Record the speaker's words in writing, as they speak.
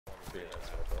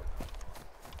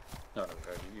No,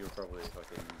 okay, you were probably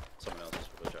fucking someone else was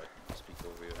probably trying to speak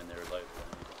over you and they were louder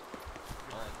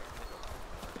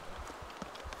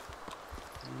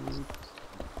than you.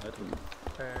 I didn't.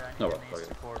 I No, need well, any okay.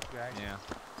 support, guys. Yeah.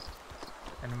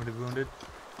 Anybody wounded?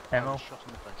 Ammo? Shot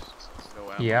in the face. No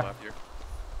ammo Yeah. left here.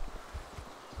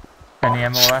 Any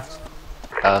ammo left?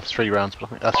 3 rounds, but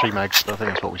I think, 3 mags, but I think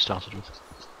that's what we started with.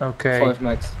 Okay. 5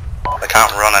 mags. I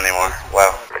can't run anymore.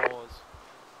 Wow.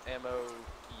 Ammo,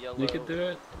 yellow. You could do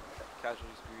it.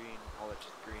 Casualties green, all that's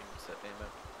just green, set ammo.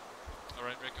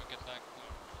 Alright, Rico, get back.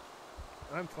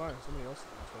 I'm fine. Somebody else is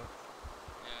fine.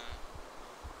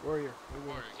 Yeah. Warrior.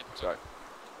 Warrior, get back. Sorry.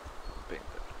 Bing.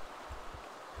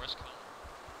 Where's Colin?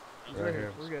 He's right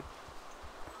here. We're good.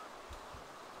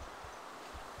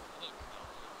 Look,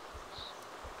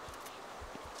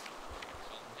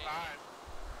 Alright.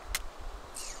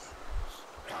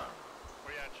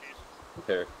 Where you at, Cheese?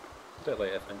 Here. A bit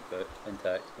like but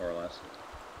intact, more or less.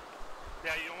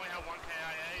 Yeah, you only have 1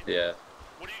 KIA? Yeah.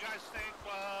 What do you guys think,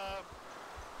 how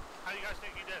do you guys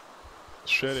think you did?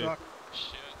 Shitty.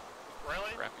 Shit.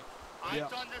 Really? Crappy.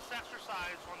 I've done this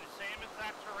exercise on the same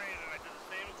exact terrain, and I did the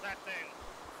same exact thing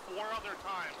 4 other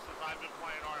times since I've been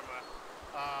playing Arma.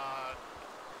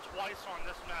 Twice on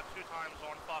this map, 2 times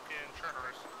on fucking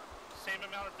Triggers. Same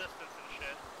amount of distance and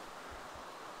shit.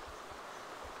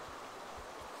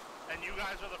 And you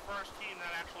guys are the first team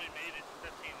that actually made it to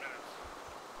 15 minutes.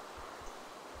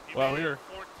 You made it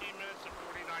 14 minutes and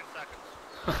 49 seconds.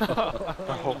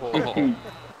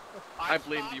 I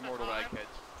blame the immortal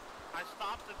ragheads. I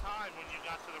stopped the time when you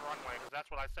got to the runway, because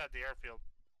that's what I said, the airfield.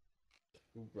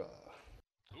 You So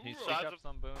speak that's up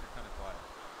some, Boone, you're kind of quiet.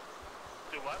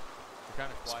 Do what? You're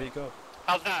kind of quiet. Speak up.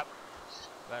 How's that?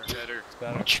 Better. It's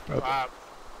better. Much better.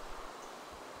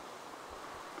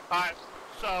 Alright,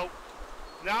 so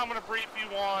now I'm gonna brief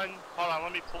you on. Hold on,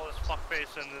 let me pull this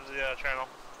fuckface into the channel.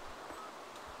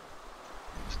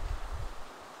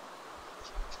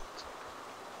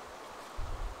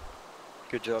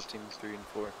 Good job, team 3 and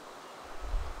 4. Good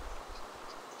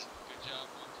job, 1,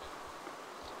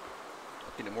 2.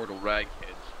 Fucking immortal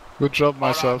ragheads. Good job,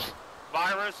 myself.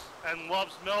 Virus and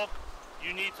Loves Milk,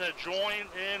 you need to join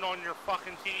in on your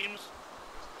fucking teams.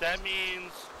 That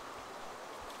means,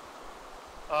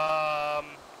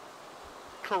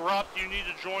 Corrupt, you need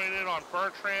to join in on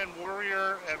Bertrand,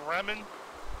 Warrior, and Remen.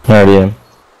 Alrighty then.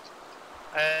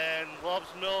 And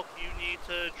Loves Milk, you need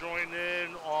to join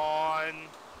in on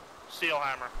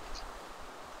Steelhammer.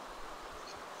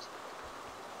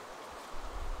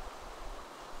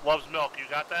 Loves Milk, you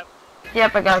got that?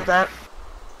 Yep, I got that.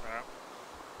 Alright.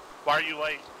 Why are you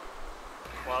late?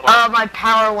 My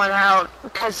power went out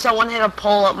because someone hit a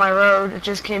pole up my road. It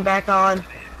just came back on.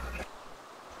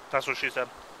 That's what she said.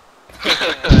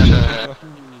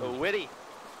 Oh, witty.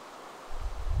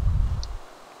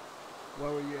 Why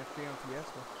were you AFK on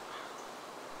Fiesta?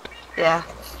 Yeah.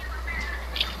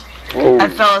 Whoa. I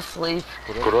fell asleep.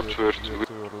 Corrupt werd.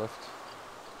 left.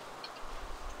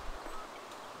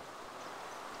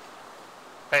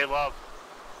 Hey, Love.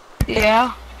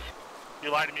 Yeah?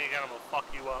 You lie to me again, I'm gonna fuck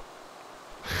you up.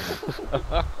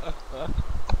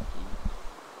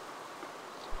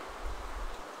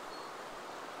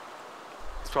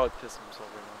 He's probably pissing himself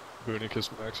right now. Boonicus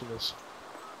Maximus.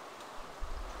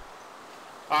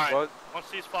 Alright, What? once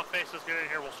these fuckfaces get in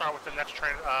here, we'll start with the next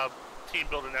team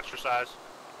building exercise.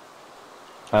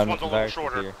 This one's a little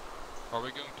shorter. Are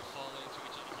we going to fall into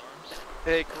each other's arms?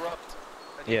 Hey, Corrupt.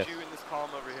 I need Yes. you in this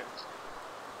column over here.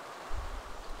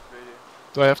 Radio.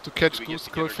 Do I have to catch Do we get Gusto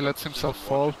if he together, lets get himself some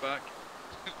fall? watches back?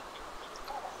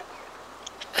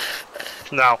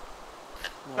 No.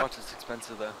 Watch is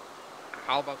expensive though.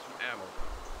 How about some ammo?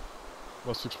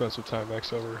 Most expensive time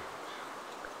max ever.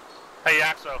 Hey,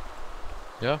 Yaxo.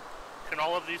 Yeah? Can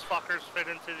all of these fuckers fit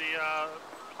into the,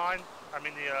 pine? I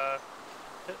mean, the,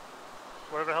 hip?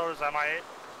 Whatever the hell is MI8?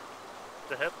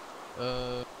 The hip?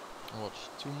 What,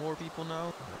 2 more people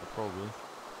now? Probably.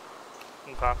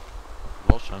 Okay.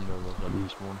 Last time there was at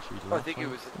least 1 seat left.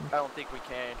 I don't think we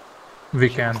can. We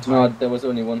can't. No, there was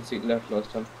only 1 seat left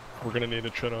last time. We're gonna need a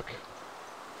Chinook.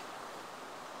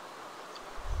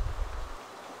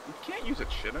 We can't use a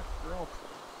Chinook.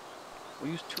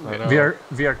 We'll use 2 I know.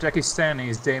 We are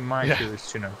Takistanis, they might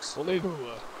use Chinooks. We'll need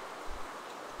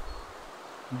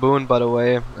Boone, by the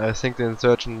way, I think the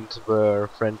insurgents were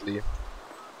friendly.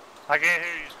 I can't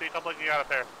hear you. Speak up like you got it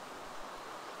there.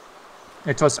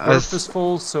 It was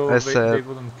purposeful, so they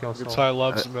wouldn't kill us all.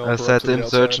 loves milk. I said the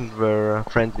insurgents were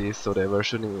friendly, so they were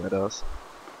shooting at us.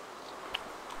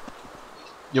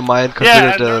 You might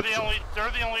Yeah, consider and that.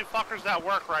 they're the only fuckers that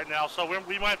work right now, so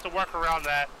we might have to work around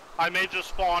that. I may just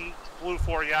spawn blue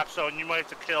for Yaxo, and you might have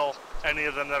to kill any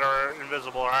of them that are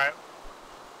invisible, alright?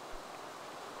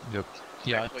 Yep.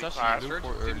 Yeah, I tested Alright. the loop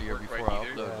for earlier before I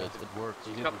uploaded it. It worked.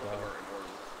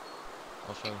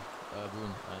 Also,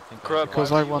 Boone, I think.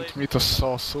 Because I want me to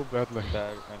saw so badly.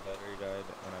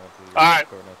 Alright.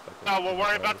 No, we'll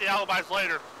worry about the alibis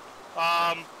later.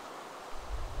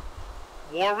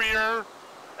 Warrior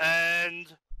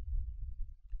and...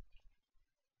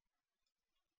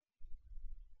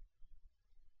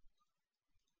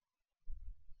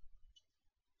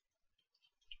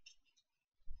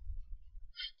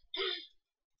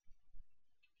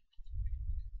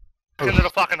 into the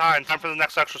fucking hind. Time for the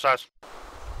next exercise.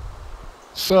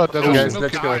 So there's a Guys, Chinook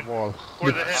let's in go. the wall.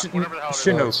 Or the hit, whatever the hell it is.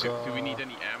 Chinook. Do we need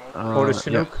any ammo? Or the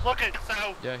Chinook. Look it, so...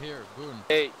 Yeah, here, Boone.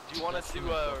 Hey, do you want us to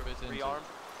rearm?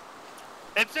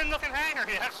 It's in looking hangar,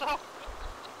 yeah, so...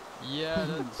 Yeah,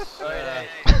 that's...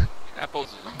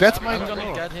 Apples. That's my I'm gonna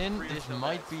goal. get in. This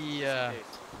might be a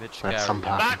bit scary. That's some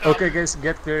power. Okay, guys,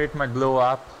 get there. It might blow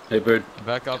up. Hey, Bird.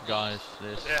 Back up, guys.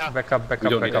 This. Yeah. Back up, back We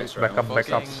up, don't back need up, extra back up, ammo.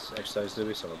 back up. Exercise, do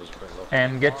we? So that was pretty low.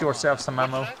 And get yourself some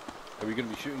ammo. Are we going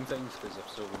to be shooting things? Because if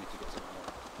so, we need to get some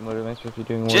ammo. What am I supposed to be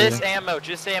doing? Just ammo.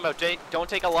 Don't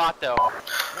take a lot though.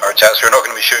 Alright, chaps, we're not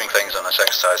going to be shooting things on this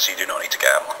exercise, so you do not need to get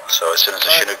ammo. So as soon as the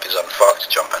Chinook is unfucked,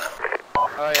 jump in it.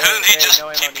 Couldn't he just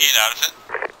TP'd out of it?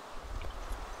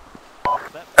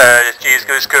 Cheese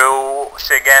Goose Go,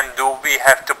 say again, do we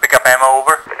have to pick up ammo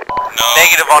over? No.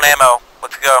 Negative on ammo.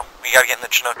 Let's go. We gotta get in the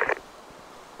Chinook.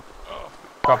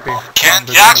 Copy. Can't On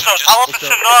the Jackson, Chinook. tell us the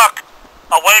Chinook!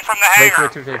 Away from the Wait, hangar!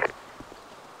 wait, wait,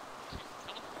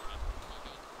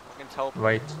 Fucking teleport.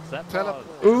 wait. Teleport.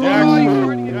 Ooh!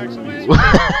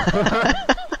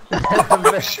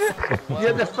 Actually,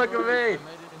 Get the fuck away!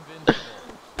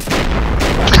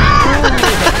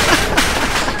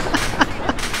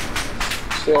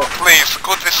 Please,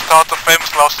 could we start the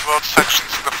famous last word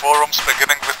sections in the forums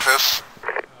beginning with this?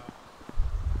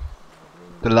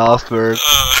 The last word.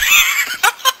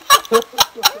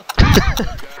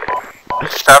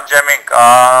 Stop jamming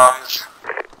arms.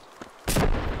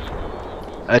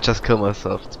 I just kill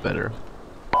myself, it's better.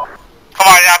 Come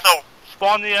on, Yato!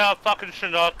 Spawn the fucking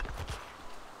Chinook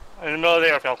in the middle of the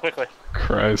airfield, quickly.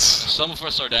 Christ. Some of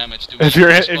us are damaged. If you're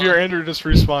Andrew, just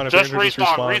respawn. If Just you're Andrew,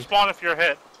 respawn. just respawn. Respawn if you're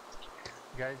hit.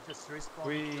 Guys, just respawn.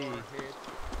 We- if you're hit.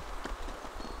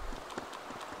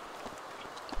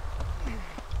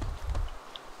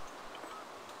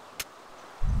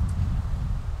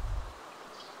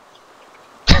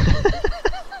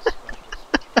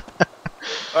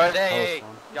 Alright, hey,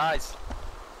 guys.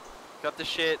 Cut the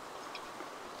shit.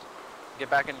 Get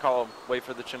back in column. Wait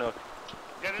for the Chinook.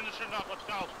 Get in the Chinook, let's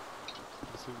go.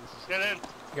 Get in.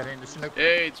 Get in the Chinook.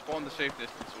 Hey, it spawned the safe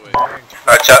distance away. Alright,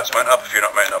 chat's mount up if you're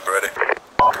not mounting up already.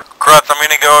 Crud, I'm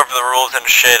gonna go over the rules and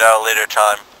shit at a later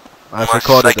time. I've Unless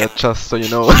recorded I can that just so you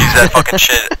know. Use that fucking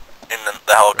shit in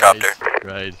the helicopter.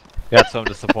 Right. Yeah, so I'm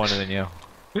disappointed in you.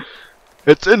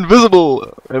 It's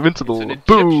invisible! Invincible! It's an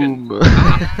Boom!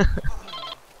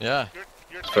 Yeah.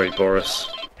 You're Very porous.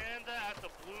 Panda at the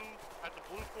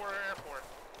Blue 4 airport.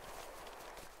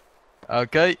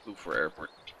 Okay. Blue for airport.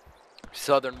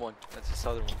 Southern one. That's the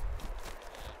southern one.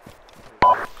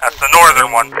 That's the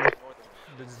northern one.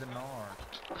 This is the north.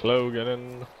 Chloe, get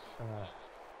in. Are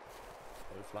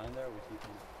we flying there? Or are we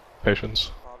keeping... Patience.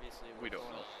 Obviously, We don't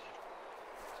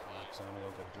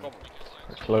know.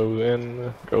 Chloe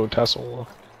in. Go tassel.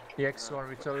 EX, are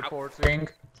we teleporting?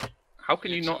 How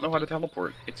can you not know how to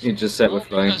teleport? It's You just said we're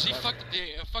flying. Because he fucked up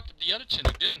the other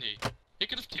Chinook, didn't he? He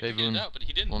could have Hey, TP'd Boone. it out, but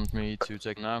he didn't. Want me to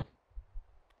take now?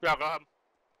 Yeah, go ahead.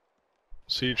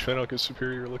 See, Chinook is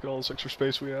superior. Look at all this extra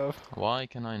space we have. Why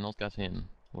can I not get in?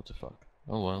 What the fuck?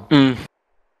 Oh well.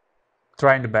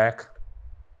 Try in the back.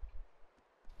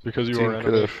 Because you Team are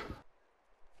enemy. Kush.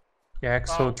 Yeah,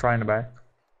 so try in the back.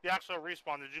 Yeah, so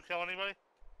respawn. Did you kill anybody?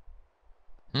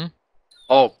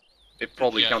 Oh, it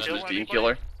probably Yeah, counts kill as being anybody?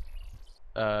 killer.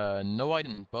 No I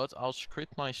didn't, but I'll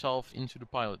script myself into the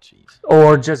pilot seat.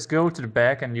 Or just go to the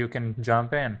back and you can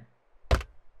jump in.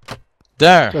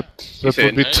 There! That would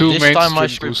be Hey, too This time my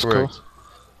mainstream, script Dusko. worked.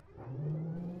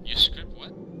 You script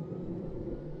what?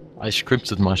 I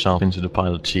scripted myself into the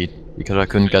pilot seat because I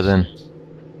couldn't get in.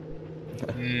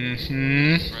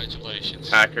 Congratulations.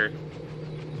 Hacker.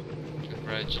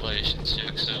 Congratulations,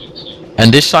 Jackson.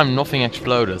 And this time nothing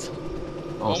exploded.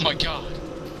 Oh my god.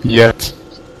 Yet.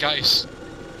 Guys.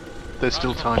 There's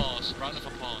still time. Round of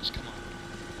applause, come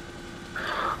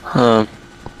on.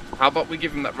 How about we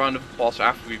give him that round of applause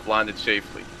after we've landed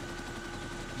safely?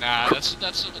 Nah, that's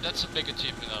a big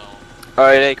achievement at all.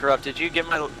 Alright, hey, Corrupt, did you get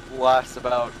my last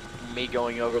about me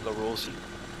going over the rules,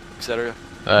 etc.?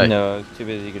 No, I was too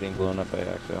busy getting blown up by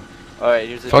Axo. Alright,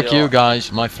 here's the Fuck deal. you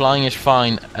guys, my flying is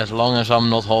fine as long as I'm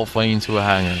not halfway into a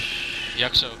hangar.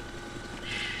 Yaxo,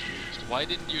 why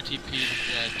didn't you TP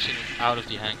Chinook out of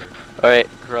the hangar? Alright,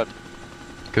 corrupt.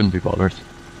 Couldn't be bothered.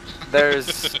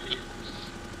 There's...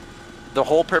 the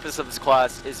whole purpose of this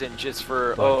class isn't just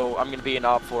for, oh, I'm gonna be an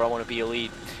Op 4, I wanna be elite.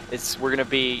 We're gonna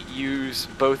be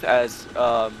used both as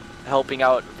helping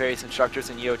out various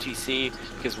instructors in UOTC,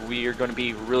 because we are gonna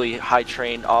be really high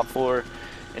trained Op 4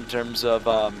 in terms of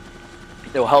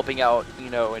helping out,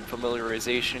 in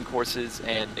familiarization courses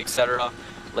and etc.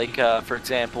 Like, for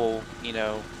example,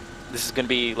 this is going to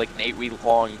be like an 8-week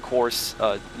long course,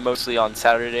 mostly on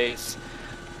Saturdays,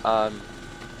 and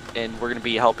we're going to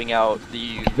be helping out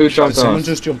the... Who jumped out? Someone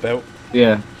just jump out?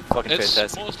 Yeah. Fucking it's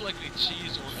fantastic. most likely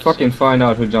cheese or... Fucking find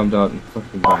out who jumped out and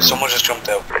fucking find out. Someone just jumped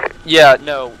out. Yeah,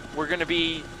 no, we're going to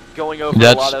be going over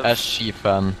a lot of... That's SG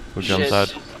fan who jumps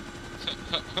out.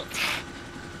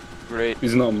 Great.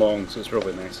 He's not Hmong, so it's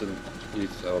probably an accident. You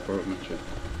need to teleport him and shit.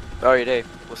 Alright, Dave,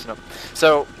 listen up.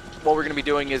 So, what we're going to be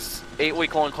doing is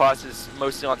 8-week long classes,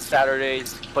 mostly on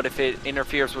Saturdays, but if it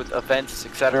interferes with events,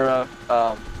 etc.,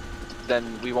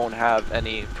 then we won't have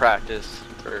any practice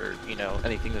or,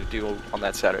 anything to do on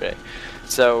that Saturday.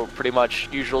 So, pretty much,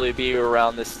 usually it'd be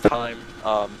around this time,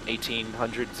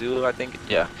 1800 Zulu, I think,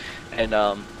 yeah. And,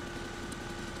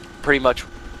 pretty much,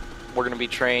 we're going to be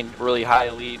trained really high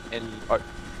elite, and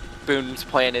Boone's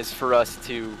plan is for us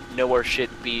to know our shit,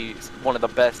 be one of the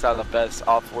best out of the best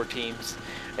Op 4 teams,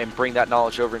 and bring that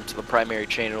knowledge over into the primary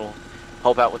channel,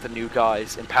 help out with the new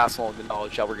guys, and pass along the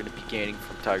knowledge that we're going to be gaining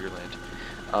from Tigerland.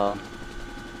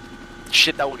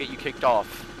 Shit that will get you kicked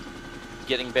off,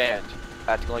 getting banned,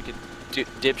 acting like a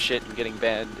dipshit and getting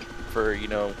banned for,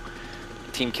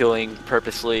 team killing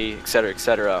purposely,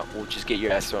 etc., will just get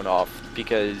your ass thrown off,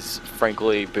 because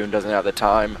frankly, Boone doesn't have the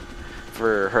time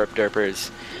for herp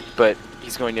derpers. But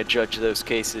he's going to judge those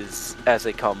cases as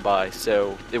they come by,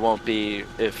 so it won't be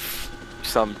if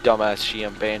some dumbass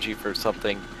Shiam bans you for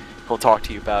something, he'll talk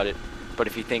to you about it. But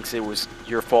if he thinks it was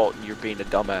your fault and you're being a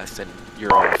dumbass, then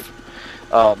you're off.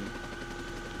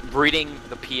 Reading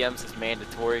the PMs is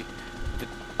mandatory.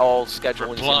 All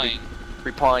scheduling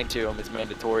replying to them is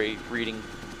mandatory. Reading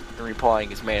and replying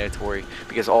is mandatory,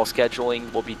 because all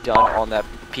scheduling will be done on that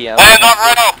PM.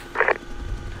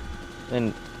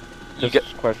 And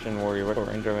just question, Warrior, what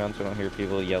range are we on so I don't hear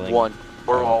people yelling? One.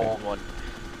 We're all on one.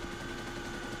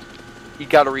 You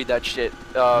gotta read that shit.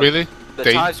 Really?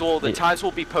 The times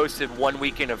will be posted 1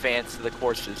 week in advance to the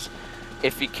courses.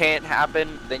 If it can't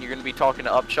happen, then you're gonna be talking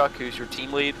to Upchuck, who's your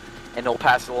team lead, and he'll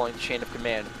pass it along the chain of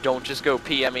command. Don't just go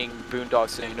PMing Boondock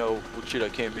saying, "No, well, shit, I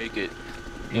can't make it."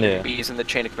 Yeah. Be using the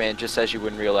chain of command just as you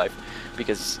would in real life,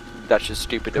 because that's just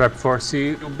stupid. Prep for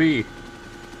CUB.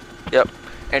 Yep.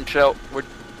 And so,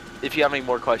 if you have any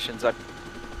more questions, I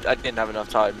didn't have enough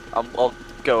time. I'll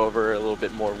go over a little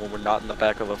bit more when we're not in the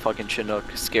back of a fucking Chinook,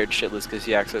 scared shitless because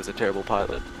Yaxo is a terrible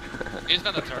pilot. He's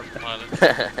not a terrible pilot.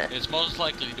 It's most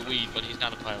likely the weed, but he's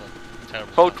not a pilot.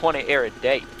 Terrible. Code 20 air a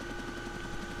day.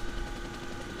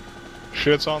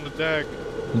 Shit's on the deck.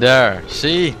 There,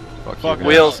 see? Fuck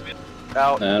Wheels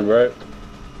out. And right.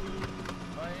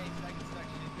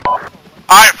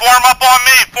 Alright, form up on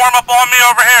me! Form up on me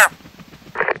over here!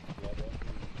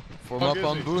 Form up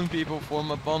on Boone, people,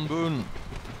 form up on Boone.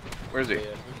 Where's he?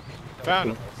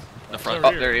 Found him. The front.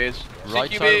 Oh, there he is.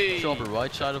 Right side of the chopper,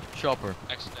 right side of the chopper.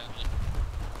 Accidentally.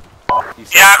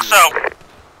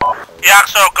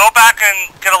 Yaxo, go back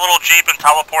and get a little jeep and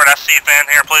teleport SC fan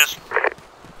here, please.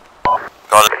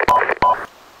 Got it.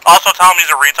 Also tell him he's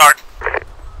a retard.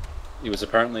 He was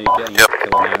apparently getting up to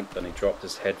kill an ant, then he dropped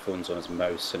his headphones on his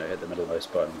mouse and it hit the middle mouse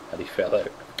button and he fell out.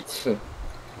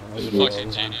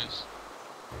 Fucking genius.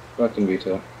 Fucking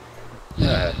veto.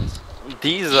 Yeah.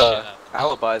 These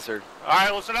alibis are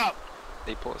Alright, listen up.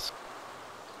 A+.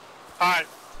 Alright.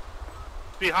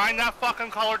 Behind that fucking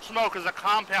colored smoke is a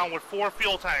compound with 4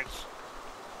 fuel tanks.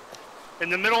 In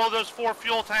the middle of those 4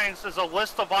 fuel tanks is a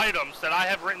list of items that I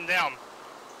have written down.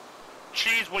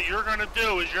 Cheese, what you're gonna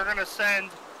do is you're gonna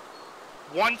send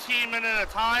 1 team in at a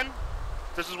time.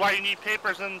 This is why you need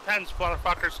papers and pens,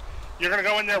 motherfuckers. You're gonna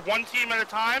go in there 1 team at a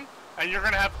time, and you're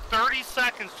gonna have 30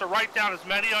 seconds to write down as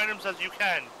many items as you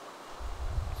can.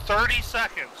 30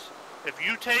 seconds. If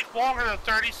you take longer than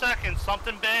 30 seconds,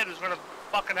 something bad is gonna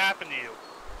fucking happen to you.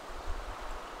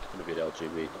 It's gonna be an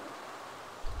LGB.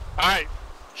 Alright,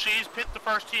 Cheese, pick the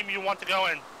first team you want to go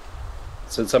in.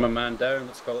 Since I'm a man down,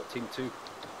 let's call it Team 2.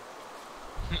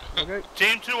 Okay.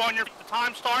 Team 2 on your... The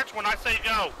time starts when I say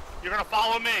go. You're gonna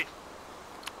follow me.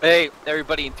 Hey,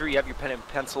 everybody in 3, have your pen and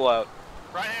pencil out.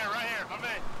 Right here, I'm in.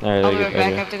 Alright, I'll be right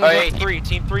back. I have to go. Alright,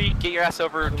 Team 3, get your ass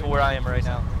over to where I am right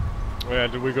now. Yeah,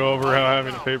 did we go over how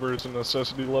having paper is a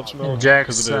necessity loves milk?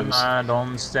 Jackson,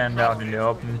 don't stand out in the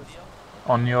open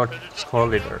on your score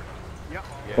leader.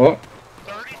 What?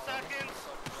 30 seconds,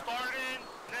 starting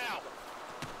now.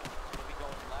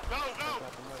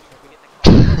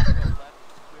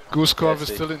 Go! Goose Carve is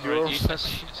still in your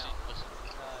section?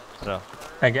 No.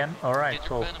 Again? Alright,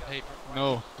 cool.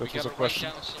 No, that was a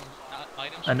question.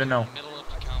 I don't know.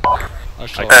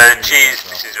 Cheese,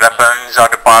 this is weapons. Are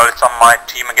the pilots on my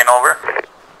team again over?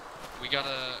 We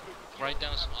gotta write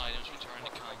down some items, return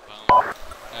the compound.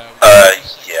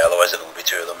 Yeah, otherwise it will be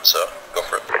 2 of them, so go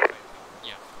for it.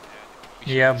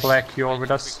 Yeah, Black, you're with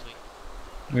us.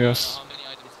 Yes. How many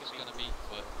items it's gonna be,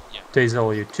 but yeah.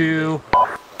 Diesel, you 2.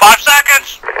 5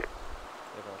 seconds!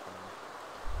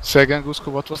 Say again,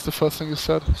 Gusko, what was the first thing you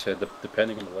said? You said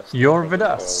depending on the list. You're with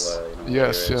us.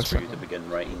 Yes, yes. For you to begin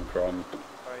writing from.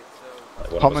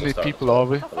 How many people are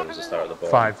we? Whether it's the start of the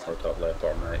bottom, 5. or top left,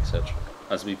 bottom right, etc.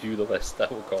 As we view the list,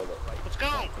 that will call it. Let's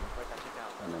go!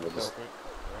 And then we'll just,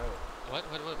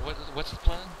 What's the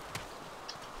plan?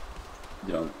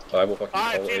 you know, I will fucking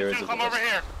Alright, call Team areas 2, of the come over list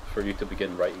here. for you to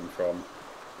begin writing from.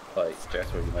 Like,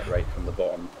 that's where you might write from the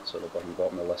bottom, so the bottom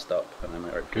of the list up, and I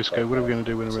might write. Gusko, what are we going to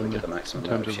do when we're in the there, maximum in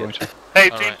terms of amount writing? Hey,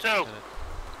 Team 2.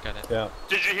 Got it. Yeah.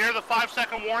 Did you hear the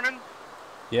 5-second warning?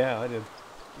 Yeah, I did.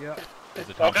 Yeah. Is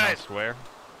it Okay. square?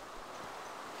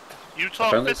 You took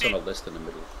Apparently 50. it's on a list in the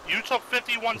middle. You took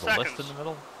 51 There's a seconds. list in the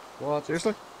middle? What?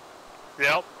 Seriously?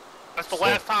 Yep. That's the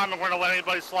last time I'm going to let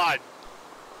anybody slide.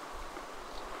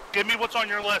 Give me what's on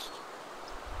your list.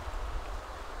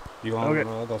 You want? Okay.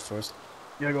 I'll go first.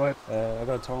 Yeah, go ahead. I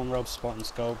got a towing rope, spot and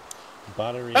scope,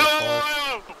 battery.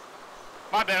 Oh!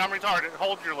 My bad, I'm retarded.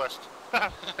 Hold your list.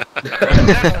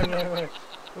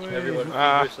 Everyone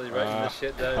previously writing this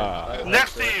shit down.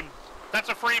 Next team. That's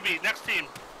a freebie. Next team.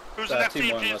 Who's the next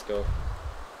team? 1, let's go.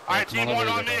 Alright, Come team 1 over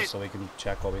on here, me. so we can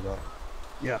check what we got.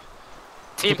 Yeah.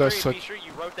 Team Could I 3, be sure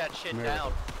you wrote that shit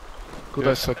down. Could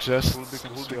I suggest,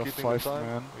 since we are 5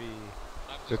 men,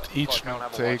 that each man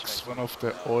takes one of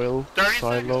the oil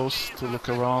silos to look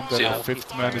around, and the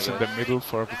 5th man is in the middle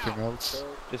for everything else?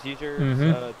 Just use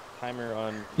your timer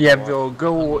on... Yeah, we'll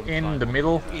go in the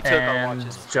middle and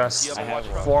just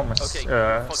form a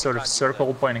sort of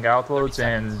circle pointing outwards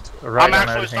and write on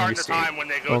everything you see. I'm actually starting the time when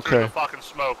they go through the fucking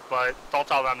smoke, but don't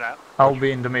tell them that. I'll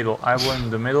be in the middle. I will in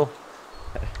the middle.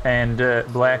 And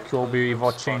Black will be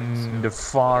watching the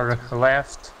far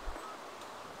left.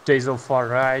 Diesel far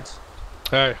right.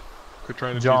 Hey, quit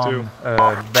trying to John,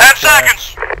 G2. back 10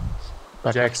 seconds!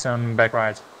 left. Jackson, back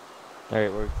right.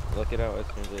 Alright, we'll look it out as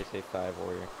soon as they say 5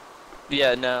 warrior.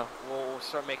 Yeah, no. We'll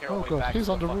start making our way back he's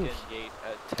to on the the fucking roof. gate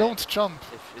at 10. Don't jump.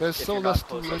 There's so less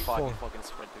to live for. Fucking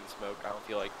sprint through the smoke. I don't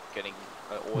feel like getting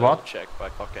an oil What? check by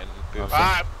fucking Goose.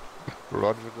 Alright.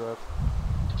 Roger that.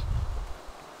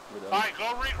 Alright, go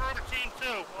regroup to team 2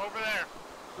 over there.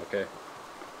 Okay.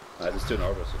 Let's do an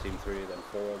order, so team 3, then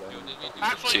 4, then...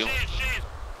 Actually,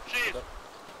 Cheese.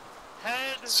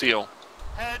 Seal.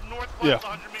 Head northwest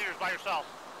 100 meters by yourself.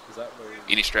 Is that where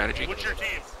Any strategy? What's your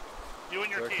team? You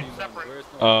and your team, separate.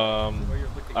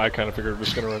 I kind of figured we're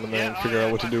just gonna run in there and figure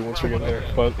out what to do once we get there,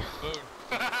 but...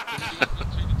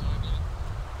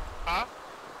 Huh?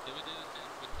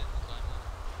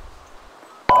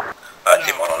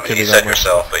 Team 1 on me, you said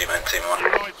yourself, but you meant team 1.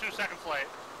 You're only 2 seconds late.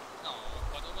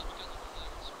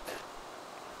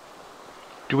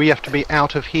 Do we have to be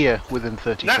out of here within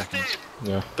 30 seconds?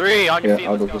 Yeah. 3 on your feet.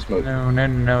 I'll go for smoke.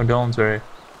 No, don't worry.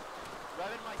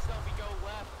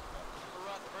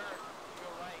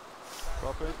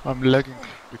 I'm lagging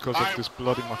because of this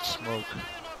bloody much smoke.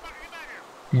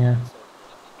 Yeah.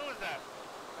 Who is that?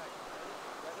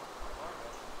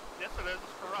 Yes, it is.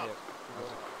 It's corrupt.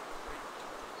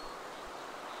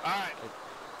 Alright.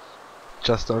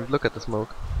 Just don't look at the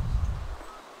smoke.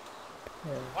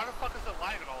 Why the fuck is it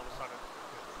lagging all of a sudden?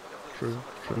 True.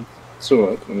 It's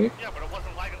alright for me. Yeah, but it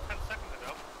wasn't lagging 10 seconds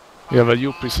ago. Yeah, but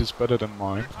your piece is better than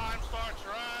mine. Time starts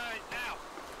right now.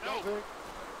 Go.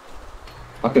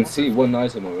 I can see one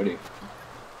item already.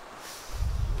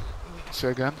 Say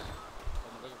again?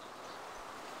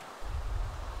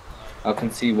 I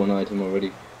can see one item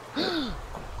already.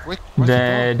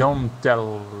 Don't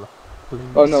tell, please.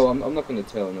 Oh no, I'm not gonna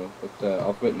tell, no. But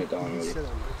I've written it down already.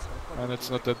 And it's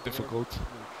not that difficult.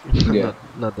 Yeah.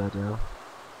 Not that, yeah.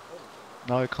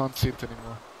 Now I can't see it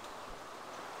anymore.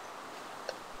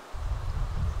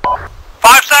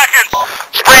 5 seconds!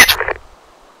 Sprint!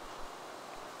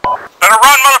 Better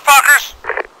run, motherfuckers!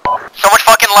 So much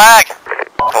fucking lag!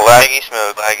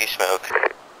 Laggy smoke.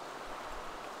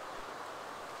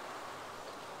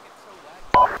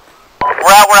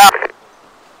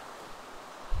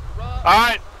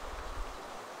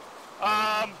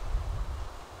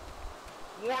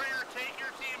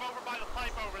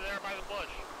 over there by the bush.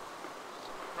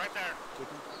 Right there.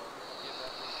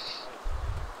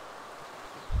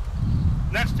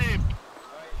 Next team.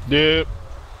 Yep.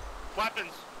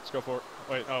 Weapons. Let's go for it.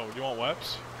 Wait, oh, you want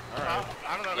weps? Alright.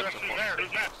 I don't know who's actually there.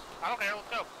 Who's next? I don't care. Let's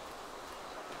go.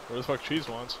 Where the fuck Cheese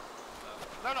wants?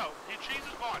 No. Cheese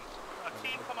is gone. A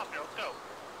team, come up here. Let's go.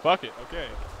 Fuck it. Okay.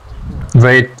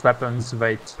 Wait, weapons,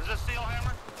 wait. Is this Steel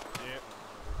Hammer? Yeah.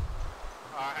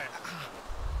 Alright.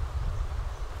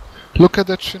 Look at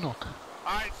that Chinook.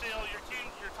 Alright, Seal,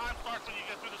 your time starts when you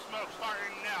get through the smoke.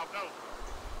 Starting now, go.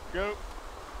 Go.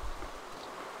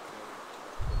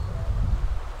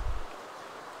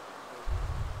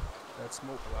 That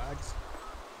smoke lags.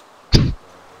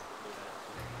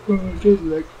 Just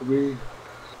like me.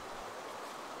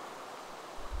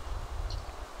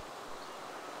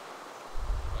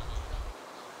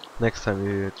 Next time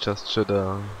we just should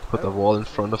put a wall in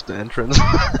front of the entrance. 10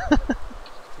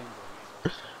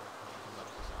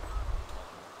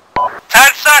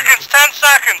 seconds! 10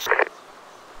 seconds!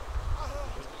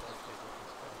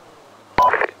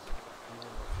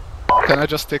 Can I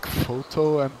just take a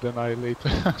photo and then I later?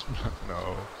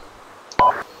 No.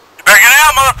 You better get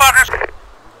out, motherfuckers!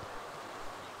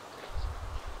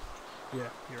 Yeah,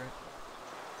 you're right.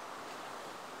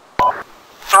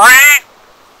 3,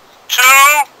 2.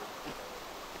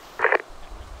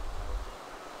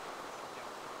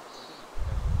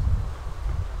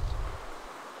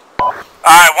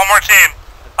 Alright, one more team.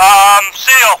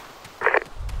 Seal.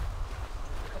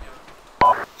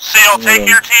 Seal, take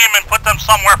your team and put them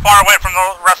somewhere far away from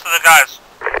the rest of the guys.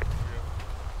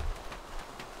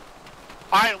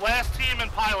 Alright, last team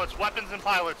and pilots. Weapons and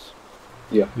pilots.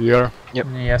 Yeah. Yeah. Yep.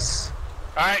 Yes.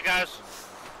 Alright, guys.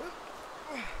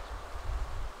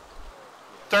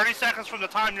 30 seconds from the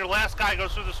time your last guy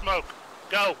goes through the smoke.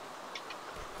 Go.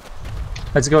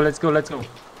 Let's go, let's go, let's go.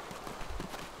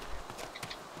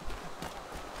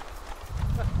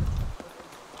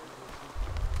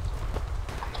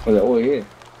 Oh, they're all here.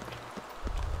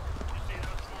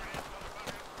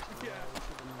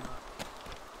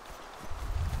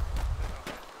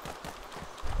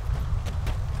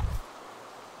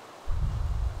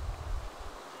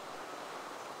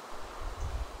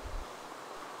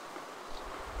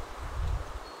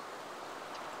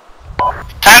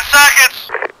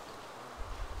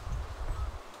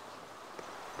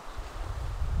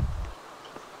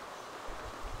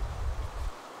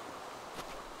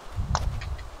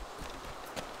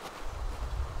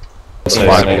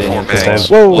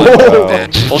 Whoa!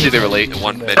 Told you they were late in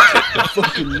one med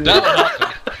kit.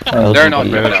 They're not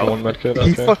good now.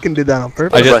 He fucking did that on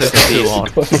purpose. I just took too long.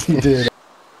 He did.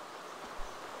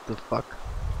 The fuck?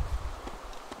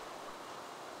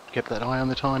 Kept that eye on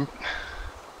the time.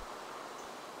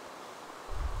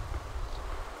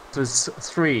 It was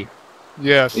 3.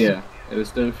 Yes. Yeah, it was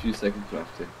still a few seconds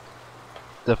left. Yeah.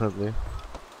 Definitely.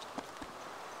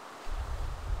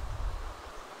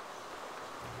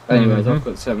 Anyways, I've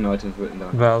got 7 items written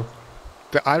down. Well.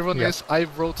 The irony is, I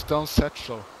wrote down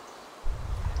satchel.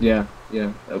 Yeah.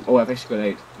 Oh, I've actually got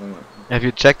 8. Never mind. Have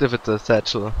you checked if it's a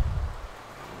satchel?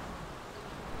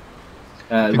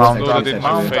 Mount up. It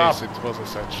was a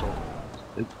satchel.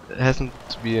 It hasn't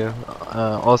to be.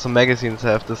 Also, magazines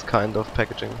have this kind of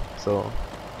packaging, so.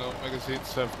 No,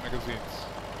 magazines have magazines.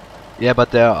 Yeah,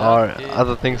 but there are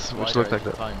other things which look like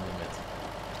that.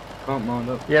 Can't mount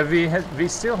up. Yeah, we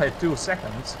still had 2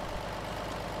 seconds.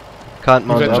 Can't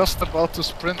mount we were up. just about to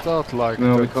sprint out like.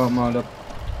 No, we can't mount up.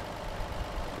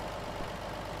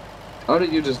 How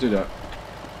did you just do that?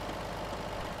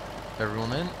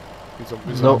 Everyone in?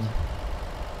 No.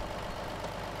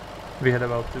 We had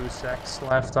about 2 sacks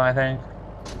left, I think.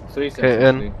 3 sacks. Okay,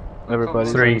 in. Everybody.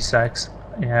 3 sacks.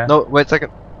 Yeah. No, wait a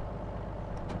second.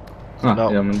 Ah,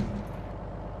 no. Yeah, man.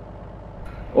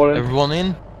 All in. Everyone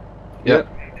in? Yeah.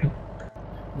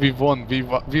 We won. We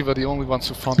were the only ones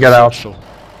who found Get the out. satchel.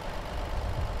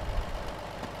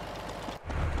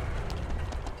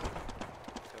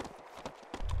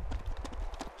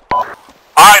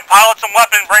 Alright, pilots and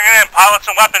weapons, bring it in. Pilots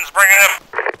and weapons, bring it in.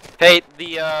 Hey,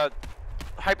 the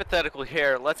hypothetical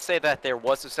here, let's say that there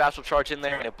was a satchel charge in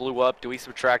there and it blew up. Do we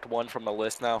subtract 1 from the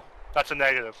list now? That's a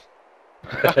negative.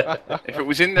 If it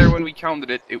was in there when we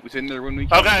counted it, it was in there when we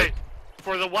counted it. Okay,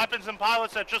 for the weapons and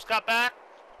pilots that just got back,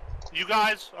 you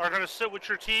guys are going to sit with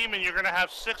your team and you're going to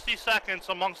have 60 seconds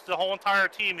amongst the whole entire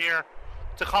team here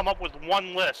to come up with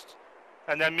 1 list.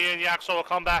 And then me and Yaxo will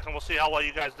come back and we'll see how well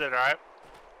you guys did, alright?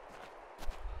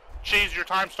 Cheese, your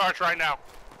time starts right now.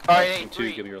 Alright, Team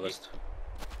 2, give me your list.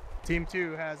 Team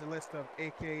 2 has a list of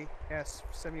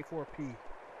AKS-74P,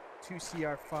 2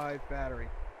 CR5 battery,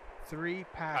 3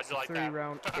 packs of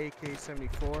 30-round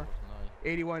AK-74,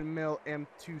 81 mil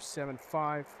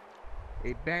M275,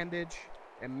 a bandage,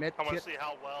 a med I want kit, to see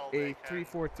how well a they can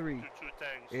 343, do two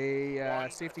things. a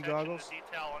One, safety attention to goggles,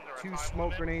 detail under a 2 time smoke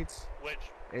limit, grenades,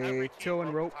 which a every team tow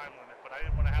and broke rope, the time limit, but I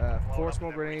didn't want to have to blow 4 it up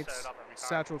smoke and then reset grenades, it up every time.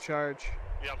 satchel charge, You know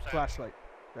what I'm saying? flashlight.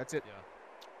 That's it.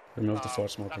 Remove the 4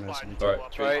 smoke grenades.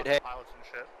 Alright, hey.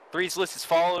 3's list is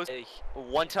follows: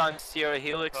 1 times Sierra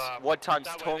Helix, 1 times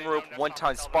tone rope, 1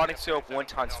 times spotting scope, 1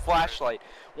 times flashlight,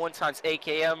 1 times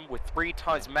AKM with 3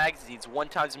 times magazines, 1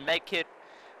 times med kit,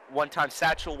 1 times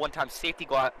satchel, 1 times safety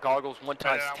goggles, 1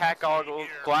 times tack goggles,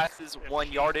 glasses,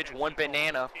 1 yardage, 1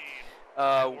 banana,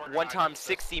 1 times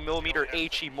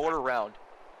 60mm HE mortar round.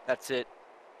 That's it.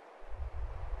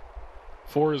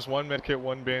 4 is 1 medkit,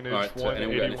 1 bandage, Alright, so 1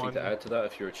 anyone got 81. anything to add to that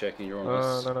if you were checking your own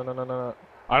lists? No.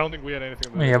 I don't think we had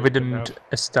anything. Yeah, we didn't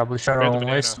establish our own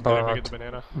list, but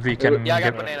we can Yeah, I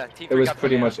got get... banana. It was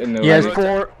pretty much in the Yes,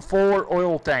 right. four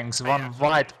oil tanks, 1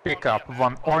 white pickup,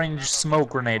 1 orange smoke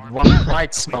grenade, 1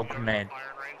 white smoke grenade,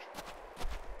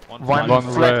 1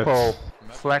 flagpole.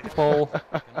 Flagpole.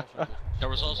 There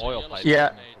was also oil pipe.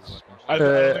 Yeah.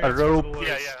 A rope.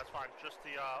 Yeah, that's fine. Just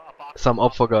the a box. Some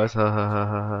opfer guys,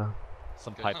 ha.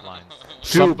 Some pipelines.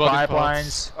 2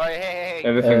 pipelines. Alright, hey.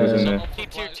 Everything was in there.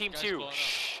 Team 2.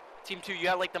 Shh. Team 2, you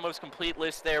had like the most complete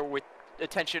list there with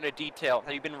attention to detail.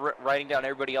 Have you been writing down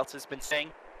everybody else has been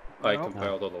saying? I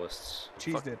compiled all the lists.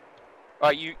 Cheese did.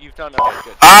 Alright, you've done okay,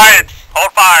 good. Alright,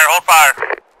 hold fire.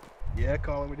 Yeah,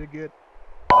 Colin, we did good.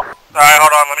 Alright,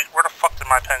 hold on, where the fuck did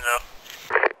my pen go?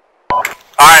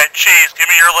 Alright, Cheese, give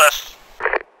me your list.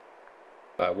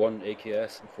 1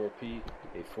 AKS and 4P,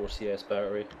 a 4CS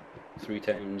battery, 3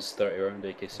 times 30 round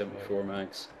AK-74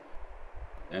 mags,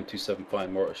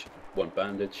 M275 mortar, 1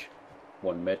 bandage,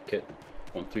 1 med kit,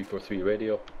 1 343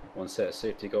 radio, 1 set of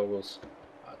safety goggles,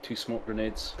 2 smoke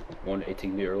grenades, 1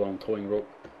 18-meter long towing rope,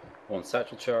 1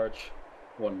 satchel charge,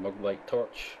 1 mug light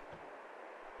torch,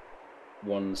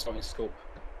 1 spotting scope,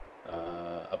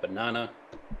 a banana,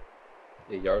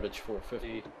 a yardage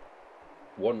 450,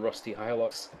 1 rusty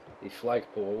Hilux, a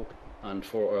flagpole, and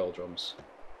 4 oil drums.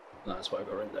 And that's what I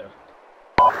got written down.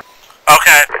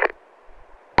 Okay.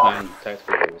 And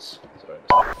tactical goggles. Sorry.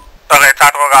 Okay,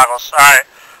 tactical goggles. Alright.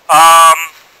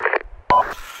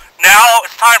 Now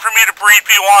it's time for me to brief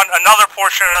you on another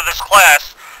portion of this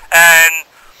class. And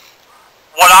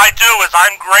what I do is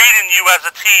I'm grading you as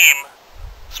a team,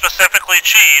 specifically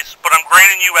Cheese, but I'm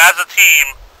grading you as a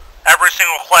team every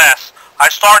single class. I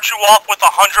start you off with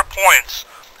 100 points.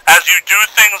 As you do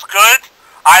things good,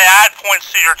 I add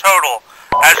points to your total.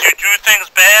 As you do things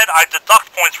bad, I deduct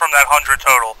points from that 100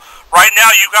 total. Right now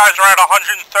you guys are at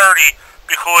 130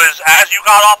 because as you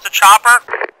got off the chopper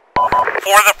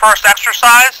for the first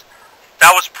exercise,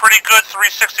 that was pretty good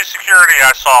 360 security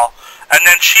I saw. And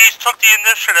then Cheese took the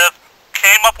initiative,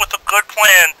 came up with a good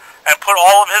plan, and put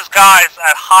all of his guys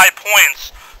at high points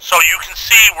so you can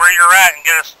see where you're at and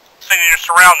get a thing in your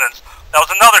surroundings. That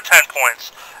was another 10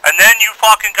 points. And then you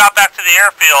fucking got back to the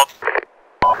airfield.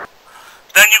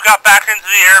 Then you got back into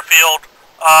the airfield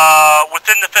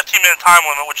within the 15-minute time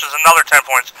limit, which is another 10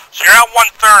 points. So you're at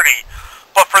 130.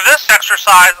 But for this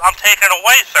exercise, I'm taking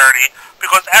away 30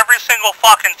 because every single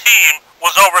fucking team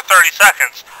was over 30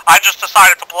 seconds. I just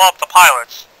decided to blow up the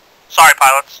pilots. Sorry,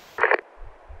 pilots.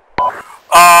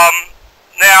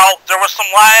 Now, there was some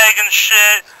lag and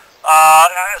shit,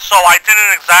 so I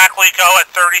didn't exactly go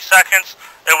at 30 seconds.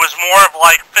 It was more of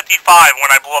like 55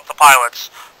 when I blew up the pilots.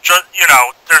 Just, you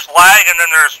know, there's lag and then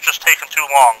there's just taking too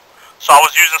long. So I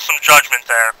was using some judgment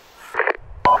there.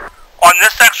 On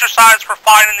this exercise for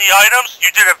finding the items,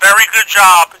 you did a very good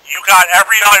job. You got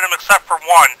every item except for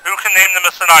one. Who can name the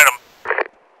missing item?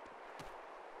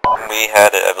 We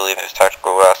had it, I believe it was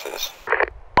tactical glasses.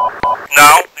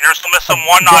 No, you're still missing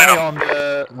one item. On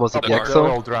the Was it top of the Yaxo?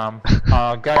 oil drum.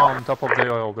 Guy on top of the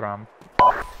oil drum.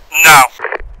 No.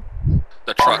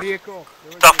 The truck. The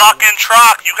fucking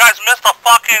truck. You guys missed a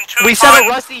fucking 2 We said a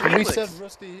rusty helix. We said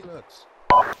rusty helix.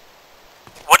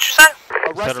 What'd you say?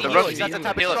 A rusty helix, that's the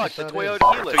type of truck, the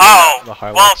Toyota Helix. Oh,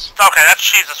 well, okay, that's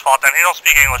Cheese's fault then. He don't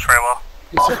speak English very well.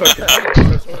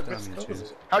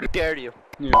 How dare you?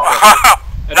 Never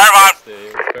mind.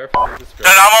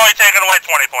 Then I'm only taking away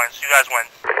 20 points. You guys win.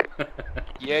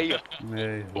 Yeah.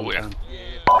 Oh, yeah.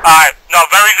 Alright, no,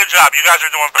 very good job. You guys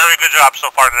are doing a very good job so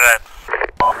far today.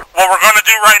 What we're gonna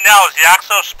do right now is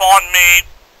Yaxo spawned me.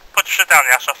 Put the shit down,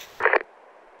 Yaxo.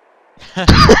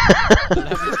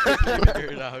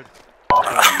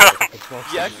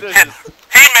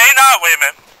 He may not, wait a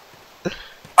minute.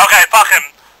 Okay, fuck him.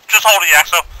 Just hold it,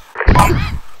 Yaxo.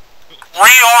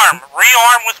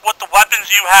 Rearm with what the weapons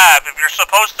you have. If you're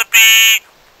supposed to be,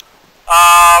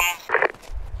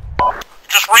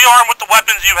 just rearm with the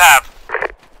weapons you have.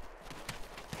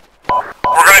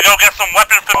 We're gonna go get some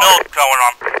weapon familiar going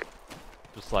on.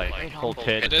 Just like whole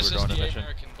kid This we're is going the to mission.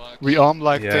 American box. Rearm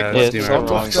like Yeah, take that's the the American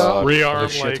wrong box. stuff. There's Rearm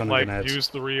shit ton of like grenades. use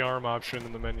the rearm option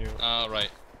in the menu. Oh, right.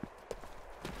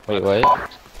 Wait, what?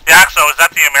 Jaxo, is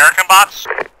that the American box?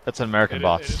 That's an American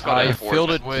box. I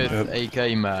filled it with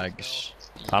AK mags.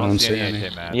 I don't see any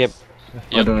AK mags. Yep.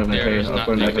 I don't have there AK, is I've not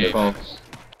got an AK. AK-12.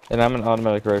 And I'm an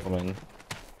automatic rifleman.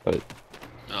 But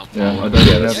No. Yeah, I don't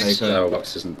Yeah, have that's, an AK. that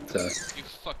box isn't. You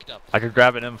fucked up. I could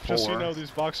grab an M4. Just so you know,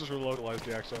 these boxes are localized,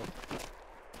 Jaxo.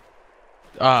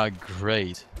 Ah,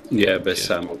 great. Yeah, best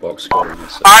ammo box scoring.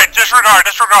 Alright, disregard.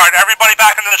 Everybody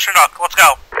back into the Chinook. Let's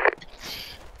go.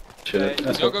 Shit.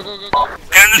 That's Go. Get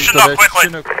in the Chinook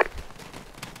quickly.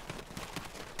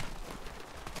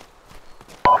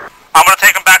 I'm gonna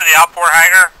take them back to the outboard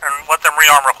hangar and let them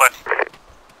rearm real quick.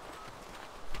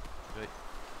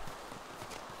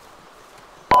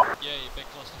 Yeah, you big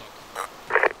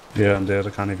clusterfuck. Yeah, I'm dead. I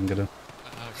can't even get in.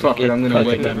 Fuck it, I'm gonna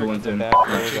wait everyone's in.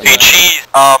 Hey, Cheese,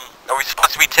 are we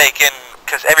supposed to be taking,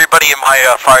 because everybody in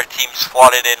my fire team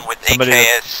slotted in with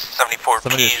AKS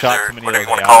 74Ps or whatever you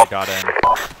want to call them. Got in.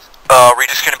 Are we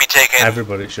just going to be taking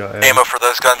Everybody shot in. ammo for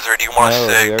those guns, or do you want us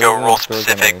to go role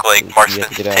specific, like marksman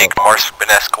take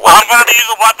marksman-esque I'm weapons? gonna use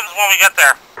the weapons when we get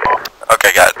there.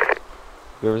 Okay, got it.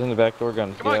 whoever's in the back door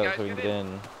guns, get out so we can get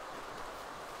in.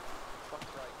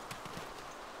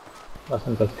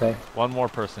 One more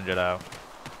person get out.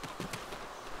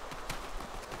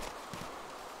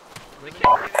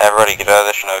 Everybody get out of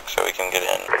the Chinook so we can get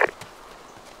in.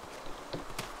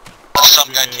 Some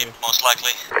guy team, most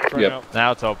likely. Yep.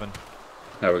 Now it's open.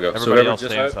 There we go. Everybody So whoever else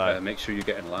just stay out, inside. make sure you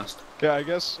get in last. Yeah, I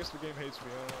guess the game hates me.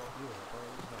 I don't know.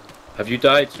 Have you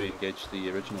died to engage the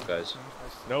original guys?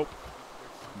 Nope.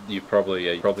 You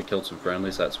probably killed some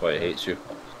friendlies. That's why it hates you.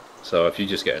 So if you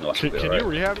just get in last, Can it'll be you alright.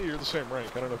 rehab me? You're the same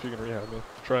rank. I don't know if you can rehab me.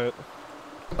 Try it.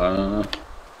 Rehab.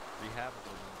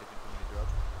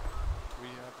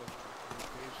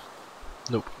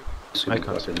 Nope. I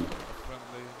can't.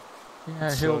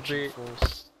 Yeah, he'll be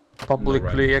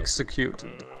publicly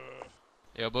executed.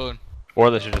 Yo, Boone. Or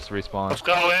they should just respawn. Let's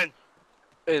go in.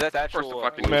 Hey, that's Of course, actual. the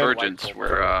fucking insurgents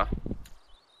were,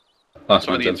 Last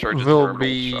some of the insurgents Will were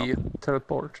be rebels,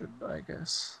 teleported, I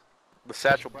guess. The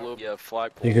satchel blew up.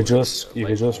 Flagpole. You could just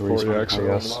respawn, I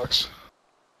guess. Unlocks.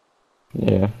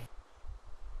 Yeah.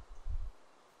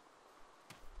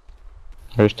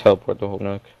 Or just teleport the whole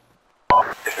nook.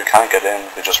 If we can't get in,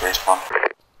 we just respawn.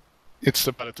 It's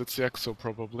the pilot, it's Jaxo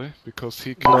probably, because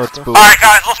he No, killed it's them. Boo. Alright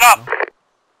guys, listen up.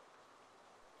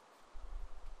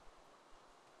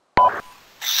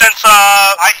 Since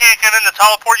I can't get in to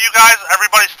teleport you guys,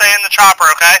 everybody stay in the chopper,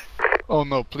 okay? Oh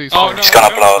no, please. Oh, no. no. He's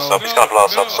gonna blow us up, he's gonna blow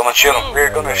us up. Someone shield him.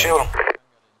 We're gonna shield him.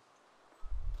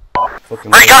 Fucking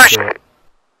Ready, guys? do it.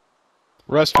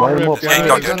 Rest Light one him rip, up, Yeah,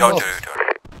 guys. don't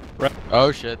do it.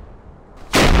 Oh shit.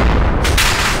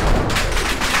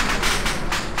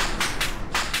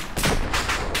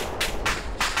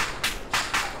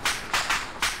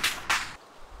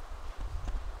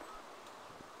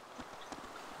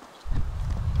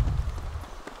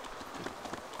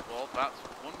 Well, that's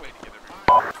one way to get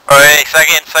everybody. Alright,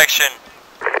 second section.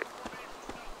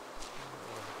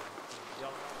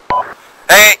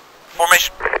 Hey,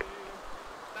 formation.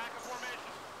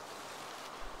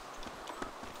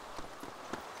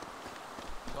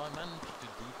 So I managed to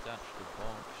detach the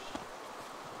box.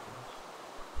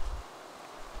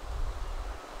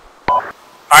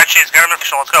 Alright, Cheese, get him in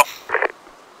position, let's go.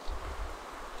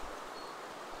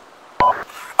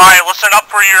 Alright, listen up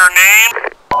for your name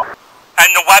and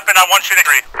the weapon I want you to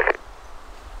read.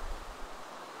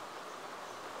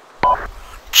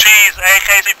 Cheese,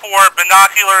 AK-4,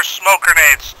 binoculars, smoke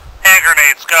grenades, hand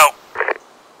grenades, go.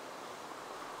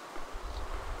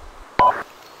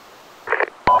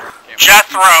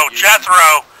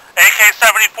 Jethro,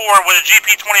 AK-74 with a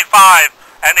GP-25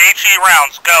 and HE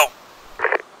rounds, go.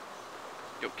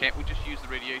 Yo, can't we just use the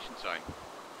radiation sign?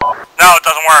 No, it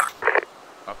doesn't work.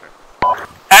 Okay.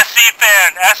 SC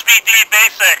fan, SVD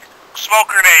basic, smoke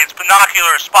grenades,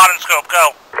 binoculars, spot and scope, go.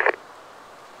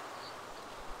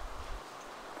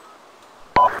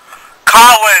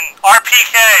 Colin,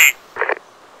 RPK.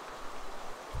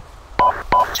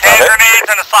 Hand grenades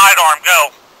and a sidearm, go.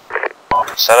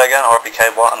 Say that again,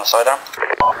 RPK what on the sidearm?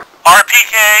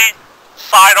 RPK,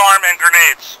 sidearm, and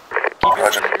grenades. Keep your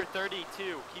Roger. weight under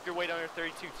 32. Keep your weight under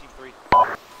 32, Team 3.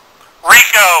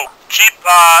 Rico,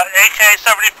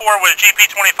 AK-74 with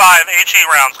GP-25, HE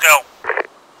rounds, go.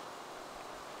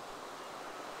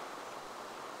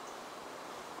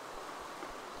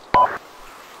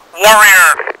 Warrior,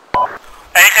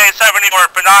 AK-74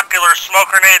 AK-74, binoculars, smoke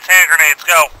grenades, hand grenades,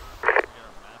 go.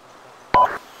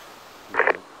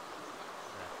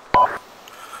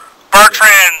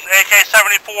 Bertrand,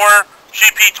 AK-74,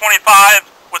 GP-25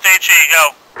 with HE,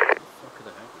 go.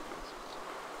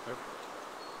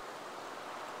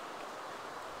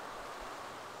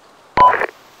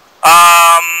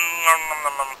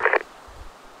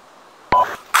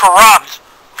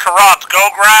 Corrupt, go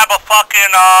grab a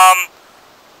fucking,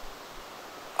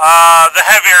 the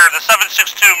heavier, the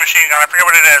 7.62 machine gun, I forget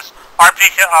what it is.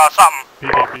 RPK,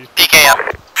 something. PKM.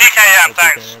 PKM,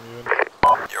 thanks.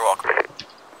 You're welcome.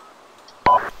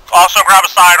 Also grab a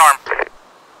sidearm.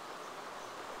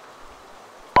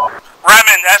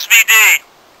 Remen, SVD,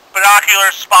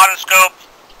 binoculars, spot and scope,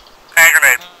 hand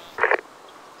grenade.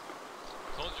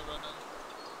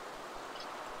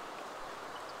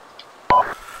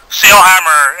 Seal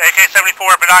hammer,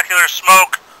 AK-74, binoculars,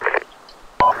 smoke.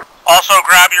 Also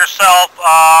grab yourself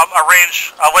a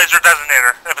laser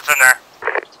designator if it's in there.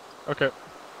 Okay.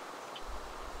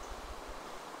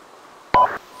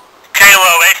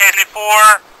 Kalo,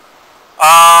 AK-74,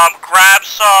 grab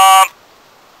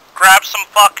some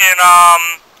fucking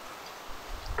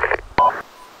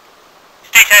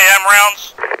PKM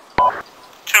rounds,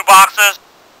 2 boxes.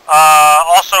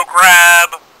 Also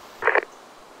grab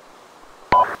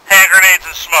hand grenades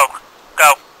and smoke.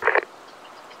 Go.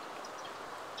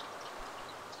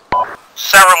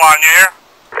 Severlon, you here?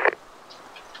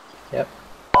 Yep.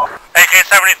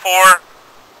 AK-74,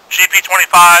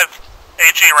 GP-25,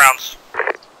 HE rounds.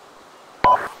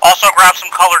 Also grab some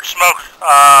colored smoke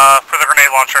for the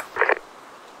grenade launcher.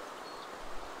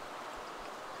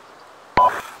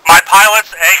 My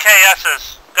pilots,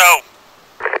 AKSs, go.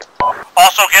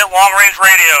 Also get long range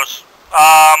radios.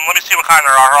 Let me see what kind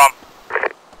there are, hold on.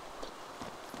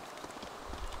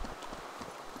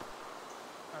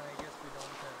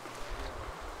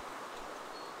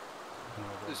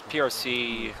 There's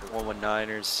PRC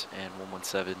 119ers and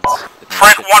 117s.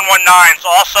 Prick 119s.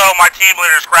 Also, my team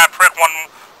leaders grab Prick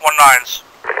 119s.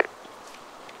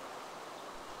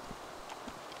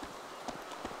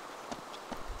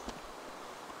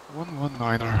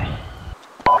 One-niner.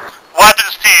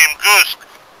 Weapons team, Goose,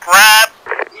 grab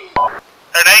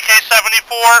an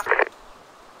AK-74,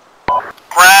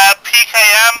 grab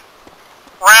PKM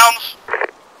rounds,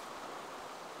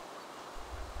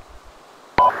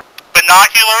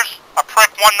 binoculars, a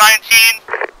Prick 119,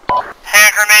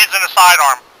 hand grenades, and a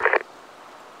sidearm.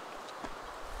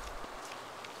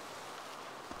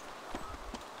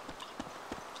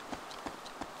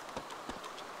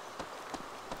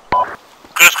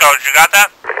 Goose Code, you got that?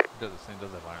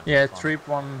 Yeah, trip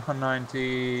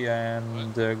 190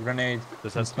 and grenade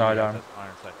and sidearm.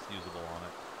 Iron sights usable on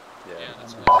it. Yeah,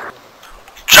 that's nice.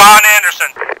 John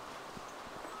Anderson.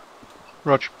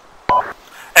 Roger.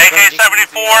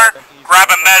 AK-74, grab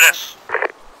a Metis.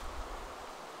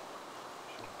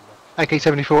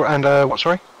 AK-74 and what,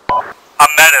 sorry? A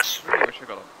Metis. Really wish I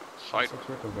got a side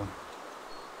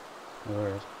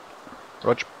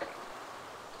Roger.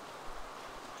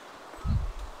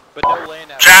 But no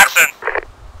land out. Jackson.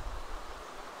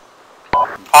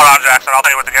 Hold on, Jackson. I'll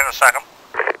tell you what to get in a second.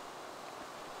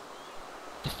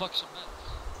 The fuck's a Metis?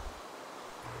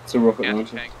 It's a rocket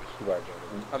launcher.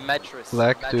 A Metris.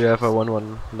 Black, do you have a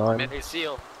 119? Hey,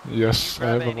 Seal. Yes, Do you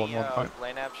I grab have a any, 119.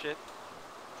 land app shit?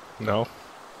 No.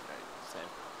 Same.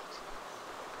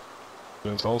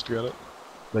 Didn't supposed to get it.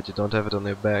 But you don't have it on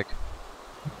your back.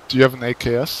 Do you have an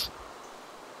AKS?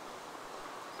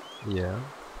 Yeah.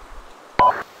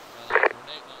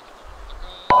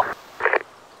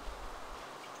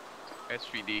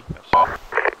 SVD, that's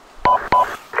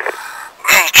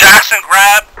Jackson,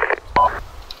 grab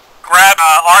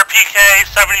RPK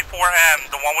 74M,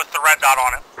 the one with the red dot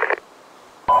on it.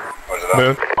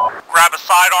 Moon. Grab a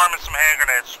sidearm and some hand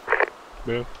grenades.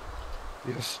 Moon.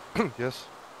 Yes. Yes.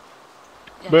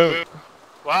 Moon.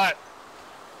 What?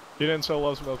 He didn't tell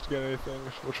us enough to get anything.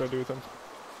 What should I do with him?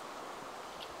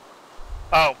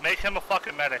 Oh, make him a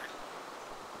fucking medic.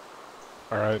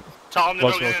 Alright. Tell him to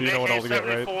Plus, go get you an know what all to get,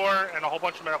 right? AK-74 and a whole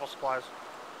bunch of medical supplies.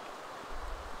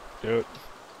 Do it.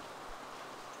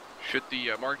 Should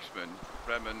the marksman,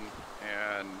 Bremen,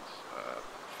 and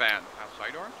Fan have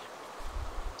sidearms?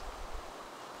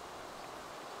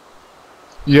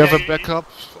 You have Yeah, a backup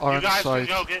on you guys site.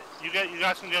 Can go get you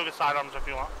guys can go get sidearms if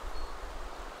you want.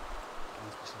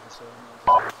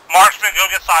 Marksman, go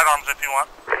get sidearms if you want.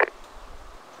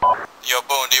 Yo,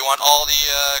 Boone, do you want all the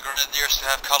grenadiers to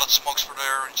have colored smokes for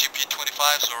their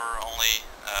GP-25s, or only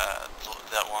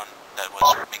that one that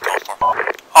was being called for?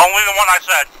 Only the one I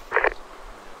said.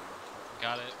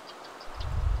 Got it.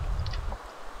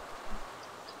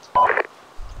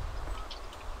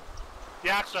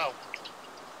 Yaxo.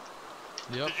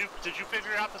 Yep. Did you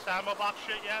figure out this ammo box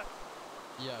shit yet?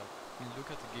 Yeah, you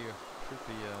look at the gear. Should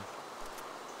be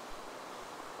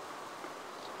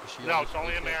No, it's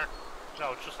only American.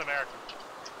 No, it's just American.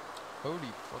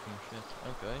 Holy fucking shit.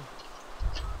 Okay.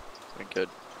 Very good.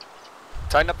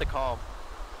 Tighten up the comm.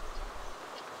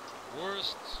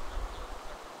 Worst.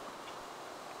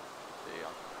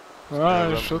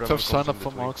 I should have signed up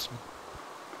for marksman.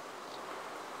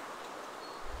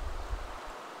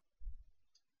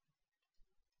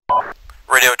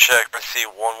 Radio check, receive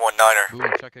 119er.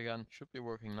 Boom, check again. Should be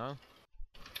working now.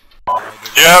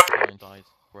 Yep. Died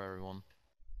for everyone.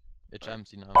 It's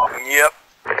empty now. Yep.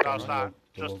 No, it's not.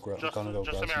 Just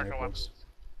American ones.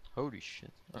 Holy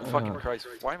shit. Fucking Christ,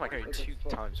 why am I carrying 2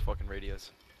 times fucking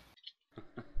radios?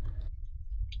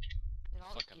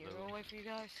 Fucking away for you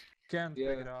guys. Can't pick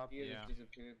it up. Yeah.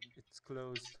 It's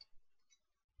closed.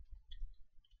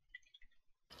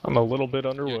 I'm a little bit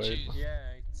underway.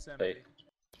 Yeah, it's empty.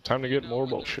 Time to get more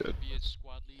bullshit.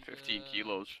 15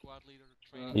 kilos.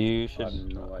 You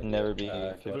should never be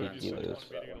 50 kilos.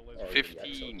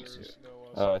 15.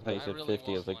 Oh, I thought you said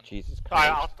 50. I was like, Jesus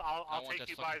Alright, Christ. I'll take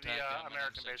you by the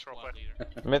American base real quick.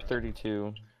 I'm at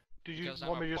 32. Did you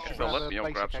want me to just So let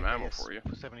me grab some ammo for you.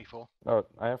 74. Oh,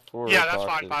 I have 4 Yeah, that's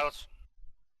boxes. fine, pilots.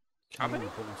 How many?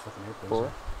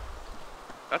 4?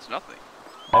 That's nothing.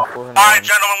 I have 400. Alright,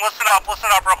 gentlemen, listen up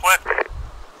real quick.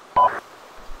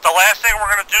 The last thing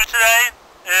we're going to do today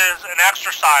is an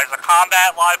exercise, a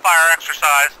combat live fire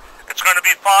exercise. It's going to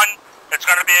be fun, it's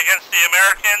going to be against the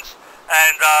Americans,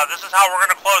 and this is how we're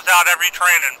going to close out every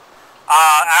training.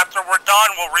 After we're done,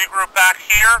 we'll regroup back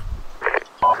here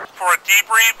for a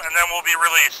debrief, and then we'll be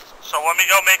released. So let me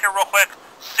go make it real quick.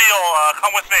 Seal,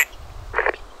 come with me.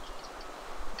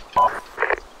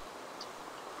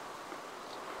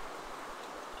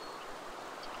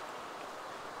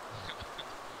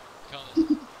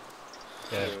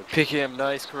 PKM,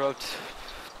 nice, corrupt.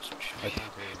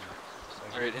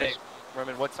 Alright, hey,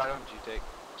 Roman, what side did you take?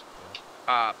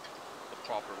 The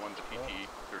proper one, the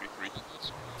TT-33.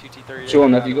 TT-33.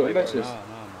 Sean, have you got your matches?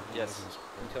 Yes.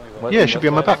 Yeah, it should be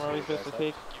on my back.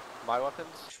 My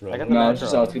weapons? I got No, I was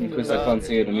just asking because I can't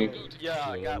see it on you. Yeah,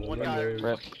 I got one guy.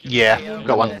 Yeah,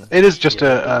 got one. It is just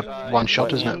a one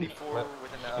shot, isn't it?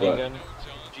 Yeah.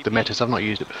 The metas, I've not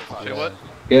used it before. Say what?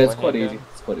 Yeah, it's quite easy.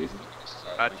 It's quite easy.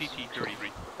 TT-33.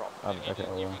 Okay.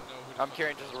 I'm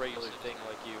carrying just a regular thing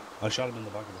like you. I shot him in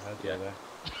the back of the head the other day.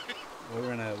 We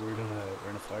were in a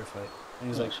firefight. And he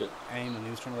was like, aim, and he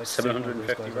was trying to like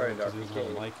 750 round because he was on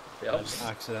RPK. mic. I just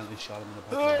accidentally shot him in the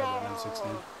back of the head with an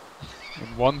M16.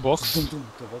 In one box.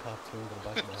 Double tap 2 into the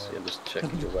back of the head. Yeah, just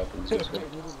checking your weapons. As well.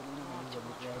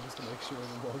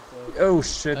 Oh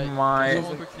shit, my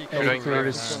Spare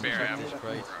is... ammo.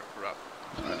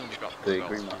 The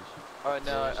green one.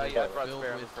 No, I brought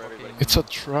spare ammo for everybody. It's a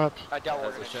trap. I doubt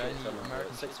we're gonna shoot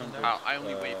I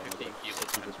only weigh 15 kilos.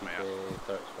 That's my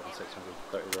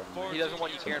He doesn't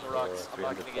want you carrying rocks. I'm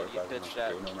not gonna get you bitched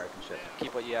at.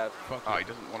 Keep what you have. Oh, he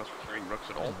doesn't want us carrying rocks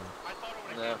at all?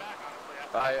 No.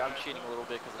 I'm cheating a little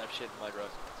bit because I have shit in my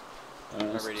rocks. My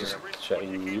radio.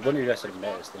 Checking. You won your rest of the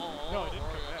matters, didn't you?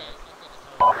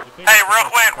 Hey, real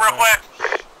quick.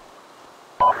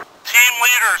 Team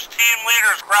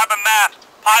leaders, grab a map.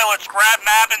 Pilots, grab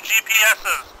map and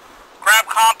GPSs. Grab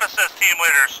compasses, team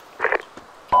leaders.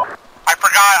 I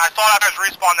forgot, I thought I was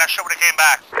respawned, that shit would've came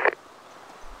back.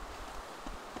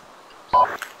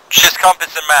 Just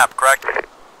compass and map, correct?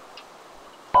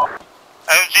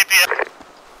 And GPS.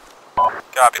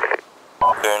 Copy.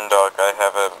 Boondog, I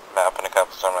have a map and a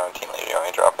compass on my own team leader. You want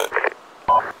me to drop it?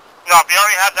 No, if you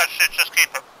already have that shit, just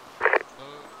keep it.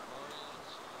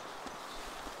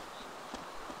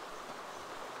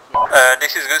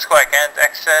 This is Gusco. I can't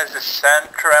access the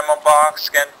center ammo box.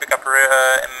 Can't pick up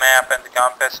a map and the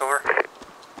compass, over.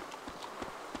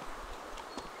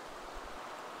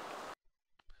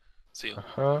 See.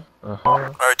 Alright,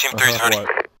 team 3's ready.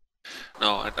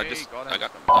 No, I got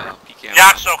PK.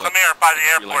 Yaxo, come here, by the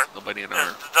airport. Nobody in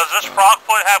Does this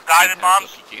frogfoot have guided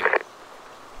bombs?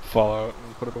 Fall out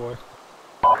and put it away.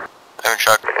 Air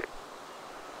check.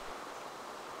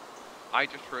 I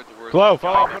just heard the word. Hello,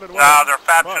 fall out, put it away. No, they're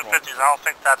Fab 250s. I don't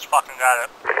think that's fucking got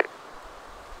it.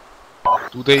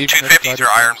 Do they even 250s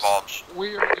are iron bulbs.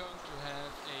 We are going to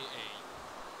have AA.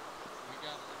 We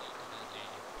got AA.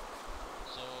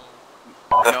 So.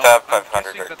 The Fab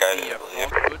 500 are guided, I believe.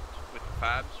 Good with the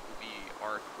Fabs will be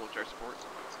our full-charge support.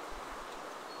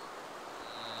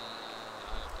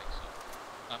 I don't think so.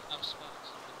 I'm smelling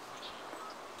something fishy.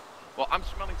 Well, I'm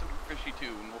smelling something fishy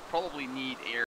too, and we'll probably need air.